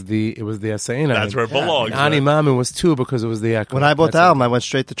because it was the S.A.N.A. That's where it belongs. Ani Mamin was 2 because it was the Ekron. When I bought That's the it. album, I went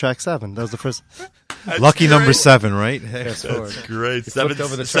straight to track 7. That was the first. Lucky number great. 7, right? Fast forward. Great. flipped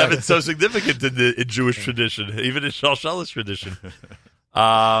over the Seven's so significant in Jewish tradition, even in Shalshelis tradition.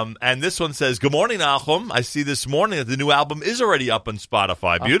 And this one says, "Good morning, Nachum. I see this morning that the new album is already up on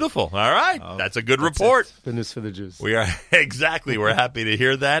Spotify. Beautiful. All right. That's a good report. Good news for the Jews. We are exactly. We're happy to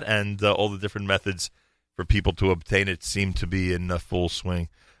hear that, and all the different methods for people to obtain it seem to be in full swing.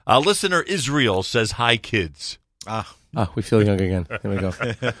 Listener Israel says, "Hi, kids." We feel young again. Here we go.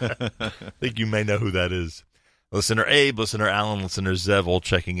 I think you may know who that is. Listener Abe, Listener Alan, Listener Zev, all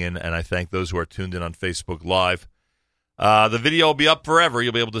checking in, and I thank those who are tuned in on Facebook Live. The video will be up forever.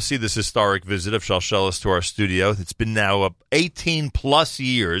 You'll be able to see this historic visit of Shalshelis to our studio. It's been now 18-plus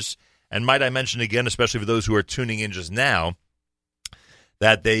years, and might I mention again, especially for those who are tuning in just now,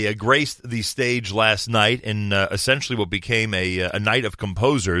 that they graced the stage last night in essentially what became a night of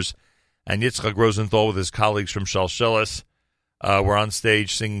composers, and Yitzchak Rosenthal with his colleagues from Shalshelis were on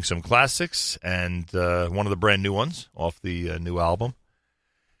stage singing some classics and one of the brand new ones off the new album.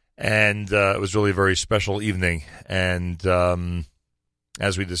 And it was really a very special evening. And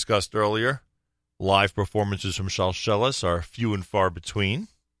as we discussed earlier, live performances from Shalshelis are few and far between,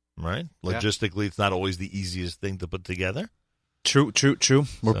 right? Yeah. Logistically, it's not always the easiest thing to put together. True.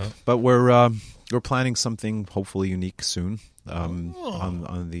 But we're planning something hopefully unique soon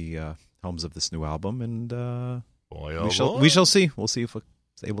on the helms of this new album, and we shall see. We'll see if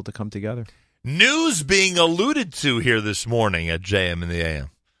it's able to come together. News being alluded to here this morning at JM in the AM.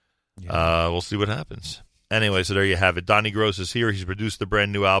 Yeah. We'll see what happens. Anyway, so there you have it. Donnie Gross is here. He's produced the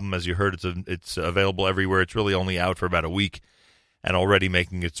brand new album. As you heard, it's available everywhere. It's really only out for about a week and already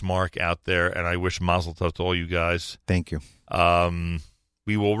making its mark out there. And I wish mazel tov to all you guys. Thank you.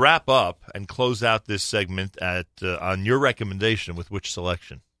 We will wrap up and close out this segment on your recommendation with which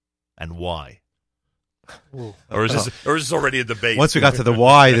selection and why. Or is this already a debate? Once we got to the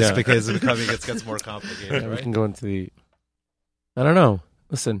why, this because it gets more complicated. We Right? can go into the. I don't know.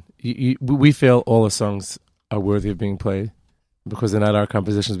 Listen, we feel all the songs are worthy of being played because they're not our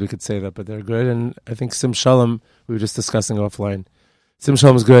compositions. We could say that, but they're good. And I think Sim Shalom, we were just discussing offline. Sim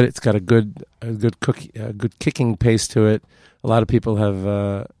Shalom is good. It's got a good kicking pace to it. A lot of people have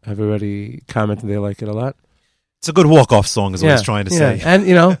already commented they like it a lot. It's a good walk-off song, is what I was trying to say. And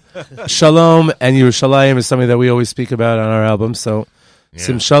Shalom and Yerushalayim is something that we always speak about on our album. So. Yeah.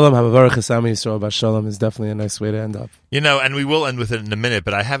 Sim Shalom, Hamavarach Chesam Yisrael Bas Shalom is definitely a nice way to end up. And we will end with it in a minute,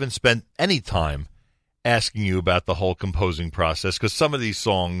 but I haven't spent any time asking you about the whole composing process, because some of these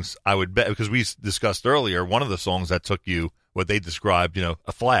songs, I would bet, because we discussed earlier, one of the songs that took you, what they described, a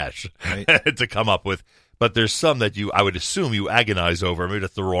flash right. to come up with, but there's some that I would assume you agonize over, maybe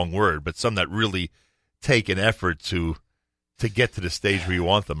that's the wrong word, but some that really take an effort to get to the stage where you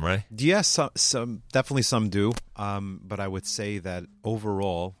want them, right? Yes, some definitely some do. But I would say that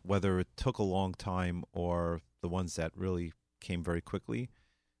overall, whether it took a long time or the ones that really came very quickly,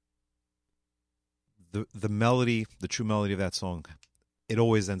 the melody, the true melody of that song, it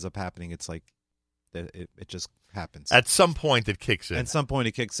always ends up happening. It's like it just happens. At some point, it kicks in. At some point,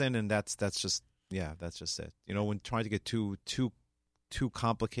 it kicks in, and that's just it. When trying to get too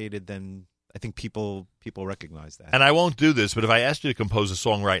complicated, then I think people recognize that. And I won't do this, but if I asked you to compose a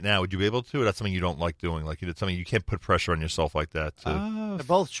song right now, would you be able to? Or that's something you don't like doing? Like something you can't put pressure on yourself like that. They're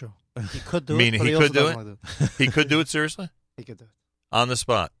both true. He could do Meaning it, but he also could do doesn't it? want to do it. He could do it, seriously? He could do it. On the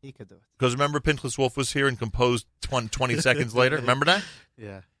spot? He could do it. Because remember Pinchas Wolf was here and composed 20 seconds later? Remember that?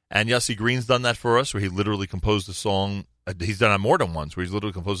 Yeah. And Yossi Green's done that for us, where he literally composed a song. He's done it more than once, where he's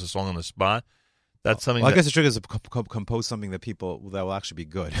literally composed a song on the spot. That's something. I guess the trick is to compose something that will actually be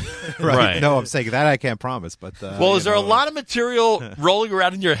good, right? Right. No, I'm saying that I can't promise, but is there a lot of material rolling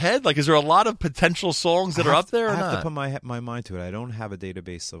around in your head? Like, is there a lot of potential songs that are up there? Or I have not? to put my mind to it. I don't have a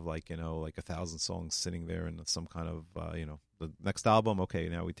database of like 1,000 songs sitting there in some kind of the next album. Okay,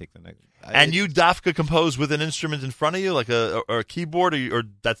 now we take the next. And you dafka compose with an instrument in front of you, like a keyboard, or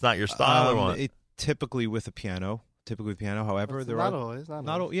that's not your style, or what? Typically with a piano. typically with piano. However, there not are always. Not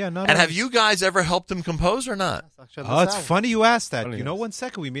not always. al- yeah, not And have always. you guys ever helped him compose or not? That's actually on Oh, the it's sound. funny you asked that. Funny You know, yes. 1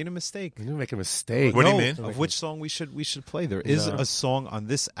 second, we made a mistake. You didn't make a mistake. What do you No, mean? Of which song we should play? There is No. a song on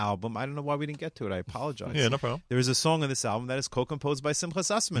this album. I don't know why we didn't get to it. I apologize. Yeah, no problem. There is a song on this album that is co-composed by Simcha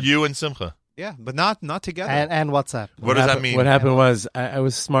Sussman. You and Simcha. Yeah, but not together. And WhatsApp. What does that happened- mean? What happened was I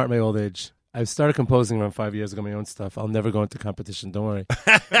was smart in my old age. I started composing around 5 years ago, my own stuff. I'll never go into competition, don't worry.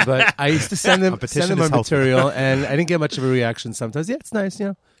 But I used to send them Competition my is healthy. material, and I didn't get much of a reaction sometimes. Yeah, it's nice, you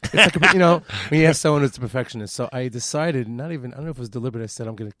know. It's like when you have someone who's a perfectionist. So I decided, I don't know if it was deliberate, I said,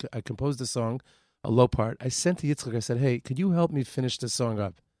 I composed a song, a low part. I sent to Yitzchak, I said, hey, could you help me finish this song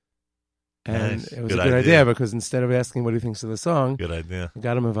up? And Nice. it was Good a good idea. idea because instead of asking what he thinks of the song, Good idea. I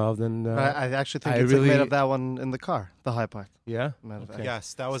got him involved. And I actually think I it's really- made of that one in the car, the high part. yeah. Matter of fact. Okay.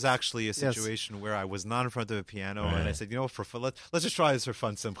 Yes, that was actually a Yes. situation where I was not in front of a piano, Right. and I said, for fun, let's just try this for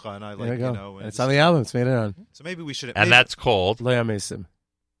fun, Simcha. And I There you like, go. and It's on the album. It's made it on. so maybe we should. And maybe, that's called Leah Mason.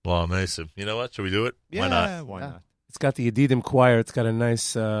 Law Mason. You know what? Should we do it? yeah, Why not? Why Yeah. not? It's got the Yedidim choir. It's got a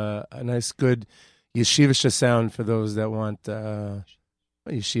nice good yeshivish sound for those that want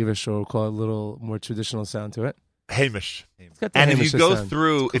yeshivish, or we'll call it a little more traditional sound to it. Hamish. It's got the And if Hamish you go sound.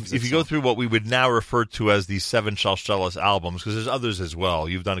 through, Comes if you in go song. through what we would now refer to as the 7 Shalshelis albums, because there's others as well.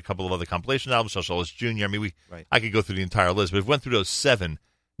 You've done a couple of other compilation albums, Shalshelis Jr. I mean, Right. I could go through the entire list, but if we went through those 7,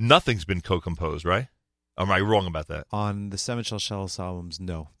 nothing's been co-composed, right? Or am I wrong about that? On the Seven Shalshelis albums,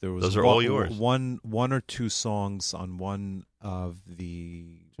 no, there was Those are all yours. One or two songs on one of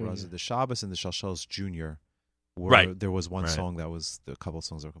the Junior. was it the Shabbos and the Shalshelis Junior. Where Right. There was one Right. song that was a couple of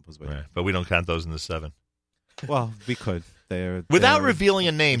songs that were composed by. Right. But we don't count those in the 7. Well, we could. They're Without revealing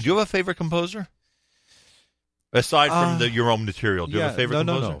a name, do you have a favorite composer? Aside from Uh, your own material, do you have a favorite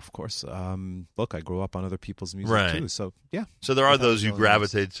composer? No, of course. Look, I grew up on other people's music Right. too, so yeah, So there are Without those you those.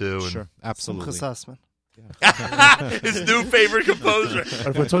 gravitate to. And sure, absolutely. Simcha Sussman. His new favorite composer. But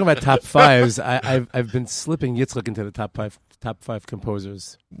if we're talking about top fives, I've been slipping Yitzchak into the top five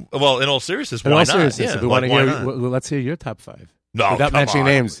composers. Well, in all seriousness, In why all not? seriousness, Yeah, if we like, want to why hear, not? well, let's hear your top 5 No, without come mentioning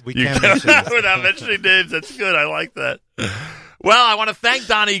on. names. We You can't can't- mention this. without mentioning names. That's good. I like that. Well, I want to thank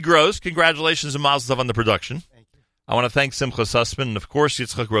Donnie Gross. Congratulations and mazel tov on the production. Thank you. I want to thank Simcha Sussman and, of course,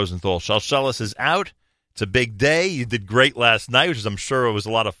 Yitzchak Rosenthal. Shalshelis is out. It's a big day. You did great last night, which is, I'm sure, it was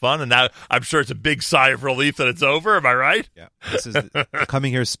a lot of fun. And now I'm sure it's a big sigh of relief that it's over. Am I right? Yeah, this is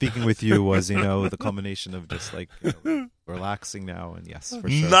coming here speaking with you was the culmination of just like relaxing now, and yes, for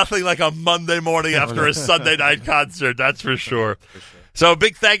sure. Nothing like a Monday morning after a Sunday night concert. That's for sure. So a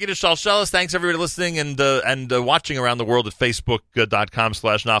big thank you to Shalshelis. Thanks everybody listening and watching around the world at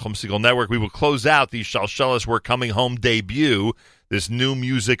Facebook.com/Nachum Segal Network. We will close out the Shalshelis We're Coming Home debut, this new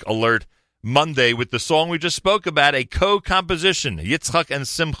music alert Monday, with the song we just spoke about, a co-composition, Yitzchak and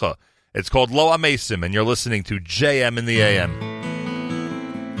Simcha. It's called Lo Amesim, and you're listening to JM in the AM.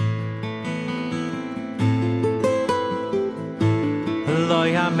 Lo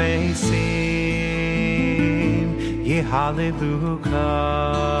yamesim, ye hallelujah,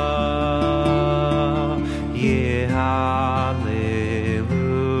 ye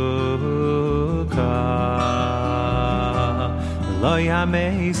hallelujah. Lo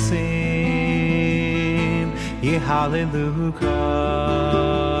yamesim, ye hallelujah,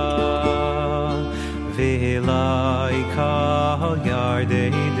 ve'loi kol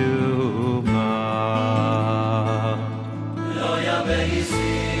yardei duma.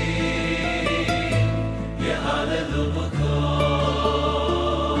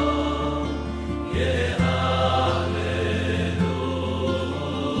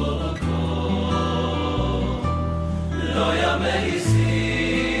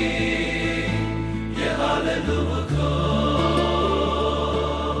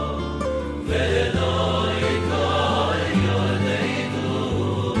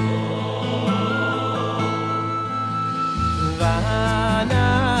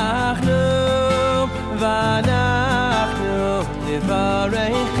 ואנחנו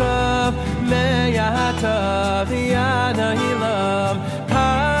נברכו מעתה ועד העולם.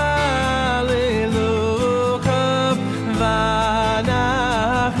 הללויה.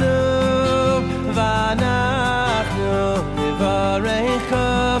 ואנחנו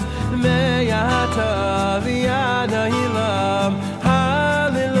נברכו מעתה ועד העולם.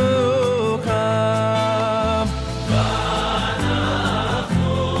 הללויה.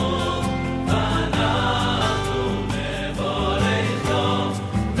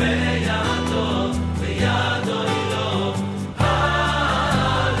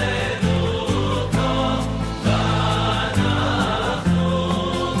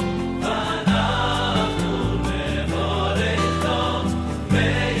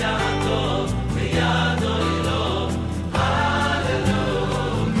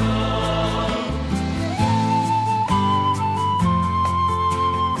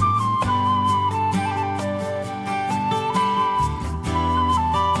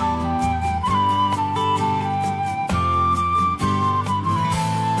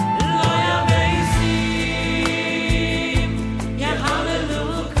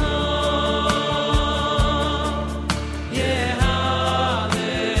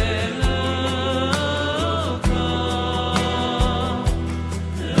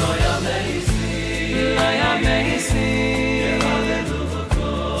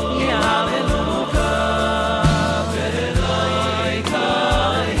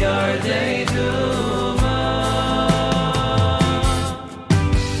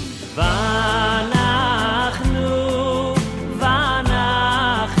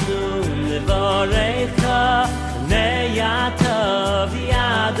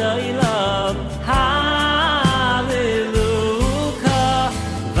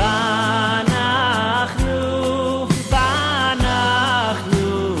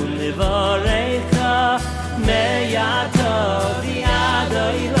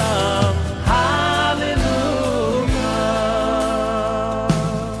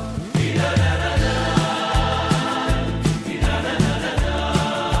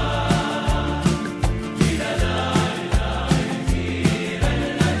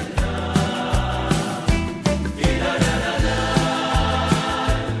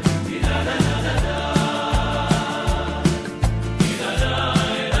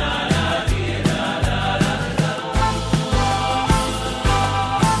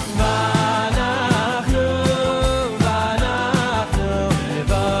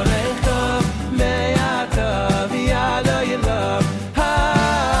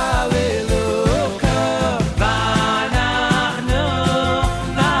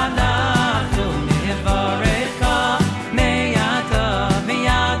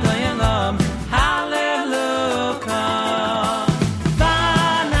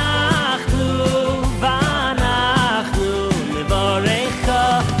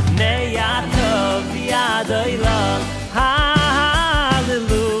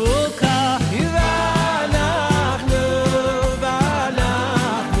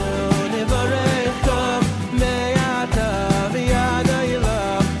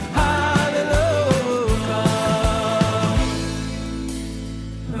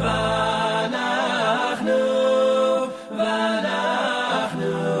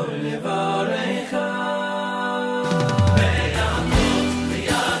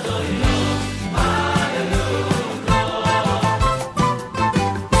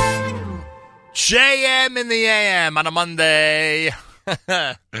 JM in the AM on a Monday.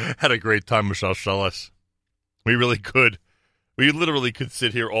 Had a great time with Shalshelis. We really could. We literally could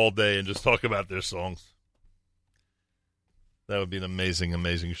sit here all day and just talk about their songs. That would be an amazing,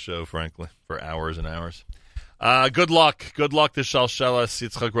 amazing show, frankly, for hours and hours. Good luck. Good luck to Shalshelis,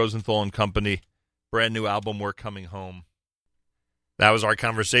 Yitzchak Rosenthal and company. Brand new album, We're Coming Home. That was our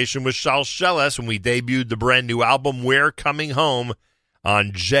conversation with Shalshelis when we debuted the brand new album, We're Coming Home,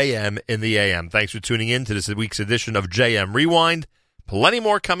 on JM in the AM. Thanks for tuning in to this week's edition of JM Rewind. Plenty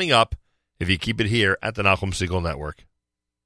more coming up if you keep it here at the Nachum Segal Network.